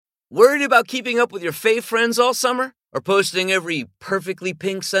Worried about keeping up with your fave friends all summer? Or posting every perfectly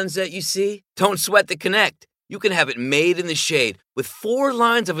pink sunset you see? Don't sweat the Connect. You can have it made in the shade with 4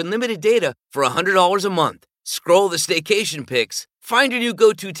 lines of unlimited data for $100 a month. Scroll the staycation pics, find your new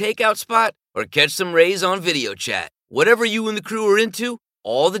go-to takeout spot, or catch some rays on video chat. Whatever you and the crew are into,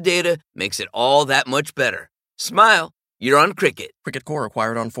 all the data makes it all that much better. Smile. You're on Cricket. Cricket Core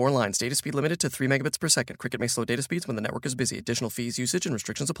acquired on 4 lines. Data speed limited to 3 megabits per second. Cricket may slow data speeds when the network is busy. Additional fees, usage, and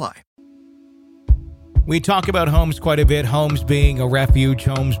restrictions apply. We talk about homes quite a bit. Homes being a refuge.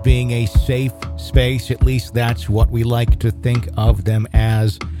 Homes being a safe space. At least that's what we like to think of them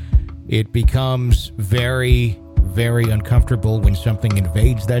as. It becomes very, very uncomfortable when something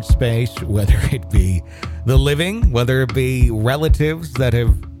invades that space, whether it be the living, whether it be relatives that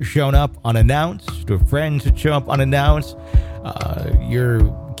have shown up unannounced, or friends that show up unannounced,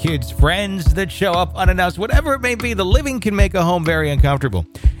 your kids' friends that show up unannounced, whatever it may be, the living can make a home very uncomfortable.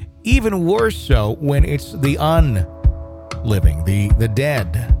 Even worse so when it's the unliving, the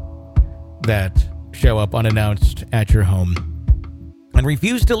dead, that show up unannounced at your home and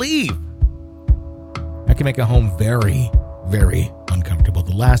refuse to leave. That can make a home very, very uncomfortable.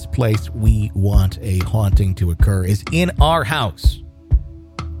 The last place we want a haunting to occur is in our house.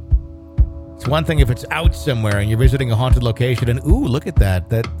 It's one thing if it's out somewhere and you're visiting a haunted location and, ooh, look at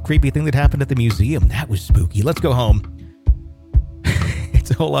that creepy thing that happened at the museum. That was spooky. Let's go home.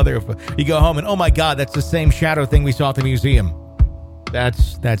 It's a whole other... You go home and, oh my God, that's the same shadow thing we saw at the museum.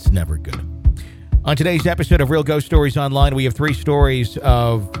 That's never good. On today's episode of Real Ghost Stories Online, we have 3 stories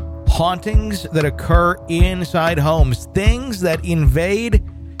of hauntings that occur inside homes, things that invade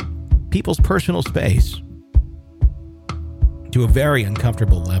people's personal space to a very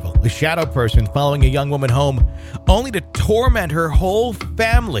uncomfortable level. A shadow person following a young woman home only to torment her whole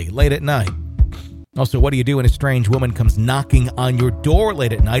family late at night. Also, what do you do when a strange woman comes knocking on your door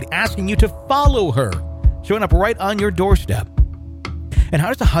late at night, asking you to follow her, showing up right on your doorstep? And how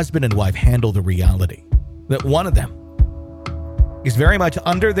does a husband and wife handle the reality that one of them is very much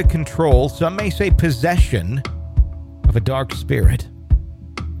under the control, some may say possession, of a dark spirit,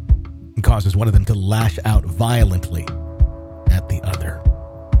 and causes one of them to lash out violently at the other?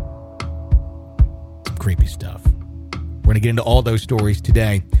 Some creepy stuff. We're going to get into all those stories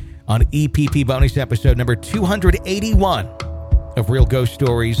today on EPP bonus episode number 281 of Real Ghost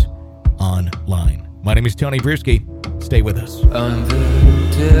Stories Online. My name is Tony Bruschi. Stay with us. On the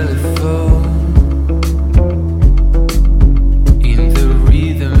telephone, in the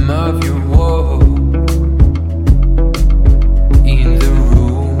rhythm of your walk, in the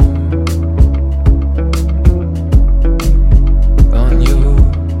room, on your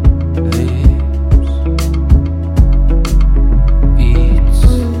lips, it's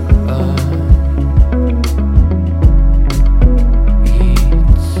on, it's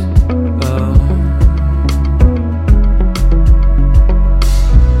on.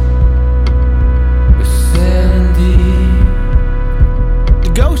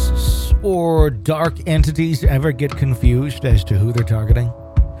 Ghosts or dark entities ever get confused as to who they're targeting?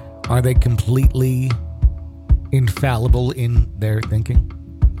 Are they completely infallible in their thinking?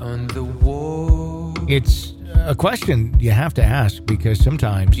 On the wall, It's a question you have to ask, because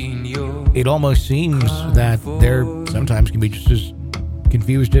sometimes in your it almost seems that they're sometimes can be just as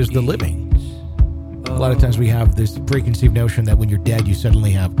confused as the living. A lot of times we have this preconceived notion that when you're dead, you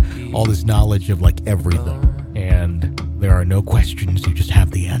suddenly have all this knowledge of like everything, and there are no questions, you just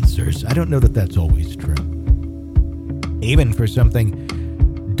have the answers. I don't know that that's always true. Even for something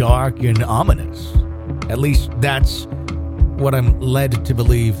dark and ominous. At least that's what I'm led to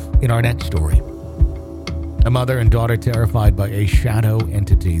believe in our next story. A mother and daughter terrified by a shadow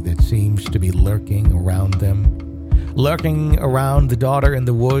entity that seems to be lurking around them. Lurking around the daughter in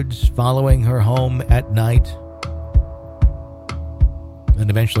the woods, following her home at night, and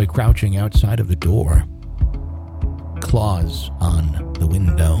eventually crouching outside of the door. Claws on the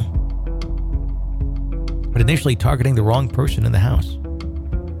window. But initially targeting the wrong person in the house.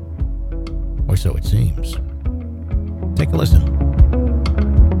 Or so it seems. Take a listen.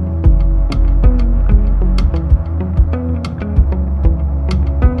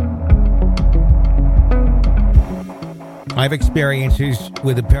 I have experiences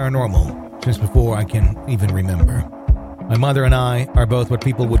with the paranormal since before I can even remember. My mother and I are both what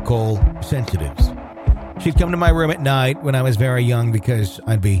people would call sensitives. She'd come to my room at night when I was very young because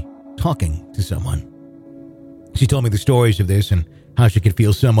I'd be talking to someone. She told me the stories of this and how she could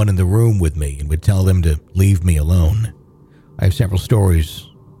feel someone in the room with me and would tell them to leave me alone. I have several stories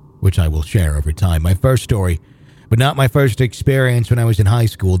which I will share over time. My first story, but not my first experience, when I was in high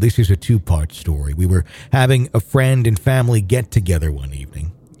school. This is a 2-part story. We were having a friend and family get-together one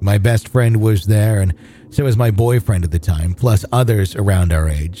evening. My best friend was there, and so was my boyfriend at the time, plus others around our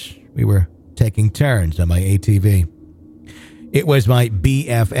age. We were taking turns on my ATV. It was my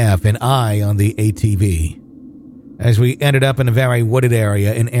BFF and I on the ATV. As we ended up in a very wooded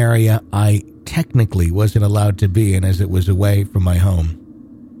area, an area I technically wasn't allowed to be in as it was away from my home.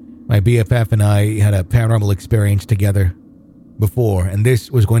 My BFF and I had a paranormal experience together before, and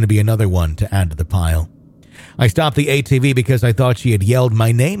this was going to be another one to add to the pile. I stopped the ATV because I thought she had yelled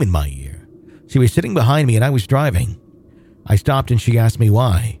my name in my ear. She was sitting behind me and I was driving. I stopped and she asked me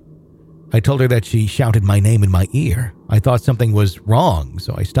why. I told her that she shouted my name in my ear. I thought something was wrong,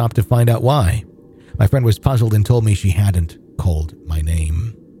 so I stopped to find out why. My friend was puzzled and told me she hadn't called my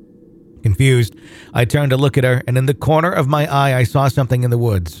name. Confused, I turned to look at her, and in the corner of my eye I saw something in the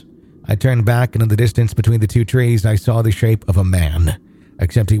woods. I turned back, and in the distance between the two trees I saw the shape of a man,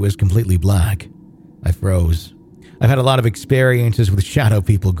 except he was completely black. I froze. I've had a lot of experiences with shadow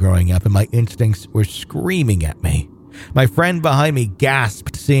people growing up, and my instincts were screaming at me. My friend behind me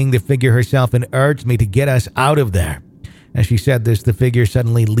gasped, seeing the figure herself, and urged me to get us out of there. As she said this, the figure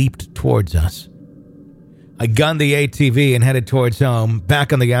suddenly leaped towards us. I gunned the ATV and headed towards home.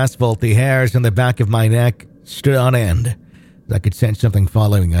 Back on the asphalt, the hairs on the back of my neck stood on end. I could sense something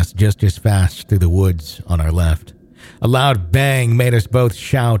following us just as fast through the woods on our left. A loud bang made us both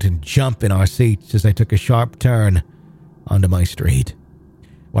shout and jump in our seats as I took a sharp turn onto my street.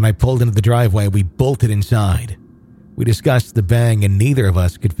 When I pulled into the driveway, we bolted inside. We discussed the bang, and neither of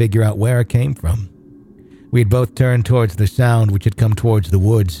us could figure out where it came from. We had both turned towards the sound, which had come towards the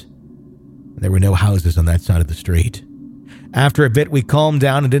woods. There were no houses on that side of the street. After a bit, we calmed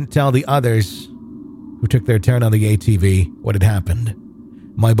down and didn't tell the others, who took their turn on the ATV, what had happened.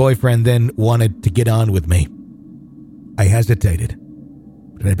 My boyfriend then wanted to get on with me. I hesitated.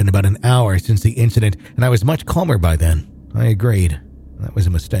 It had been about an hour since the incident, and I was much calmer by then. I agreed. That was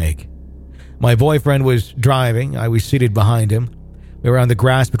a mistake. My boyfriend was driving. I was seated behind him. We were on the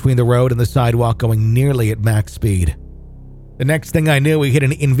grass between the road and the sidewalk, going nearly at max speed. The next thing I knew, we hit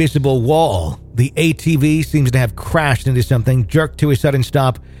an invisible wall. The ATV seems to have crashed into something, jerked to a sudden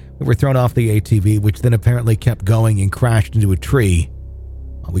stop. We were thrown off the ATV, which then apparently kept going and crashed into a tree.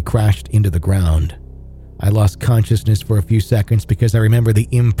 We crashed into the ground. I lost consciousness for a few seconds because I remember the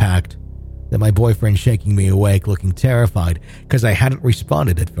impact, then my boyfriend shaking me awake, looking terrified because I hadn't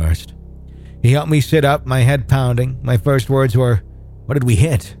responded at first. He helped me sit up, my head pounding. My first words were, "What did we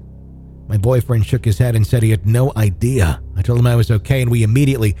hit?" My boyfriend shook his head and said he had no idea. I told him I was okay, and we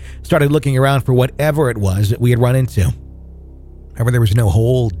immediately started looking around for whatever it was that we had run into. However, there was no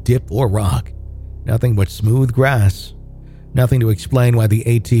hole, dip, or rock. Nothing but smooth grass. Nothing to explain why the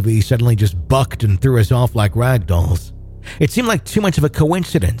ATV suddenly just bucked and threw us off like rag dolls. It seemed like too much of a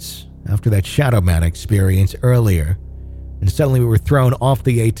coincidence after that Shadow Man experience earlier, and suddenly we were thrown off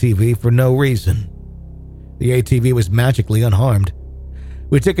the ATV for no reason. The ATV was magically unharmed.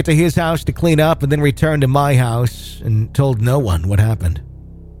 We took it to his house to clean up and then returned to my house and told no one what happened.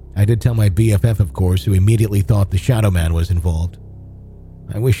 I did tell my BFF, of course, who immediately thought the Shadow Man was involved.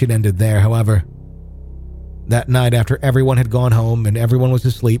 I wish it ended there, however. That night, after everyone had gone home and everyone was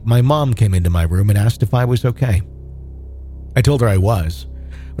asleep, my mom came into my room and asked if I was okay. I told her I was,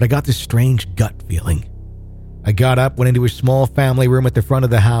 but I got this strange gut feeling. I got up, went into a small family room at the front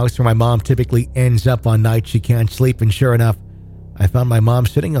of the house where my mom typically ends up on nights she can't sleep, and sure enough, I found my mom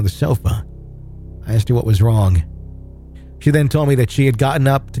sitting on the sofa. I asked her what was wrong. She then told me that she had gotten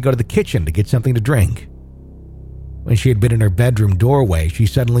up to go to the kitchen to get something to drink. When she had been in her bedroom doorway, she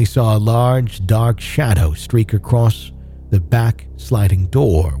suddenly saw a large, dark shadow streak across the back sliding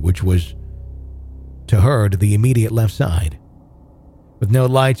door, which was, to her, to the immediate left side. With no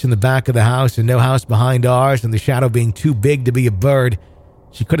lights in the back of the house and no house behind ours, and the shadow being too big to be a bird,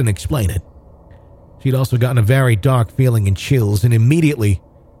 she couldn't explain it. She'd also gotten a very dark feeling and chills, and immediately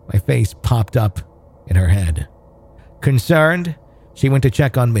my face popped up in her head. Concerned, she went to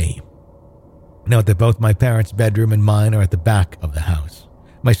check on me. Note that both my parents' bedroom and mine are at the back of the house.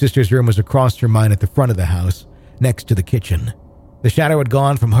 My sister's room was across from mine at the front of the house, next to the kitchen. The shadow had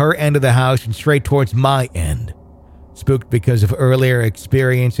gone from her end of the house and straight towards my end. Spooked because of earlier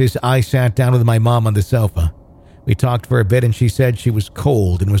experiences, I sat down with my mom on the sofa. We talked for a bit and she said she was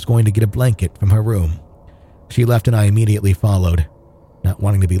cold and was going to get a blanket from her room. She left and I immediately followed, not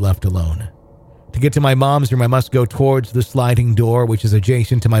wanting to be left alone. To get to my mom's room, I must go towards the sliding door, which is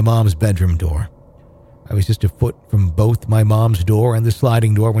adjacent to my mom's bedroom door. I was just a foot from both my mom's door and the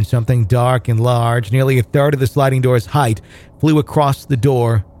sliding door when something dark and large, nearly a third of the sliding door's height, flew across the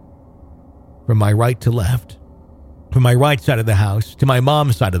door from my right to left. From my right side of the house to my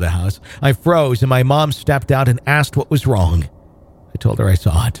mom's side of the house. I froze and my mom stepped out and asked what was wrong. I told her I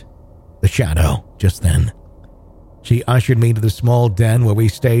saw it. The shadow, just then. She ushered me to the small den where we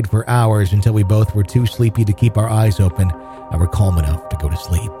stayed for hours until we both were too sleepy to keep our eyes open and were calm enough to go to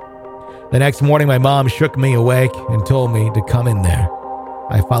sleep. The next morning, my mom shook me awake and told me to come in there.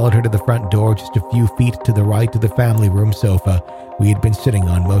 I followed her to the front door just a few feet to the right of the family room sofa we had been sitting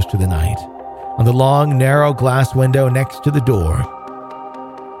on most of the night. On the long, narrow glass window next to the door,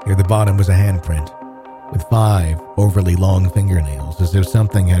 near the bottom was a handprint with 5 overly long fingernails, as if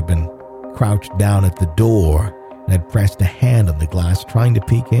something had been crouched down at the door and had pressed a hand on the glass trying to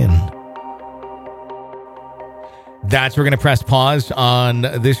peek in. We're going to press pause on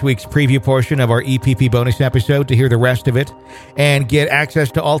this week's preview portion of our EPP bonus episode to hear the rest of it and get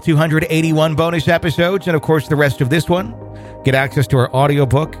access to all 281 bonus episodes and, of course, the rest of this one. Get access to our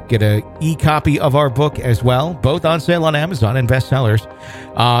audiobook, get an e-copy of our book as well, both on sale on Amazon and bestsellers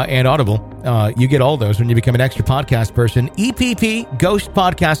and Audible. You get all those when you become an extra podcast person.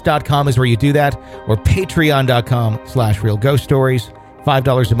 EPPGhostPodcast.com is where you do that, or Patreon.com/RealGhostStories.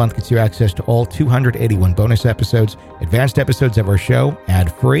 $5 a month gets you access to all 281 bonus episodes, advanced episodes of our show,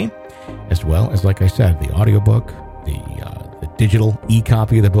 ad-free, as well as, like I said, the audiobook, the digital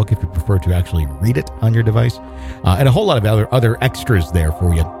e-copy of the book if you prefer to actually read it on your device, and a whole lot of other extras there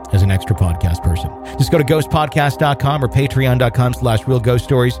for you as an extra podcast person. Just go to ghostpodcast.com or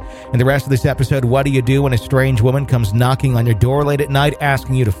patreon.com/realghoststories. And the rest of this episode, what do you do when a strange woman comes knocking on your door late at night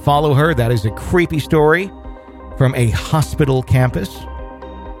asking you to follow her? That is a creepy story from a hospital campus.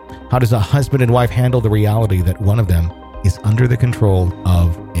 How does a husband and wife handle the reality that one of them is under the control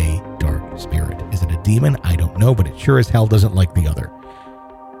of a dark spirit? Is it a demon? I don't know, but it sure as hell doesn't like the other.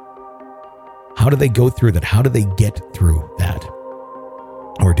 How do they go through that? How do they get through that?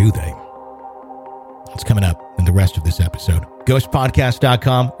 Or do they? It's coming up in the rest of this episode.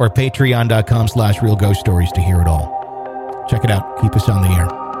 Ghostpodcast.com or patreon.com/realghoststories to hear it all. Check it out. Keep us on the air.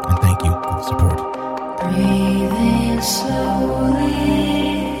 And thank you for the support. Breathing slowly.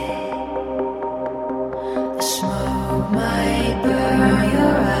 The smoke might burn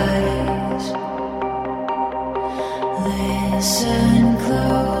your eyes. Listen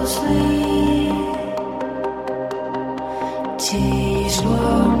closely. Tears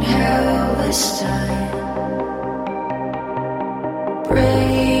won't help this time.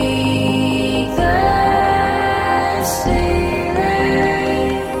 Break the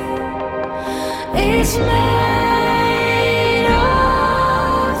ceiling. It's made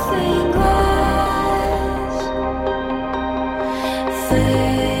of thin glass.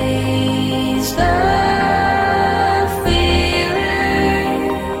 Face the feeling.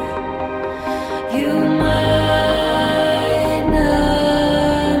 You might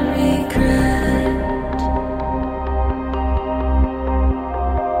not regret.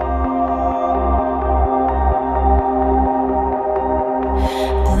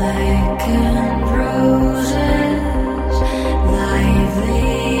 Blackened roses,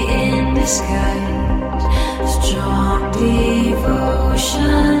 lively in disguise, strong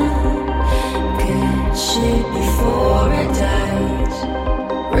devotion, good shit before it dies.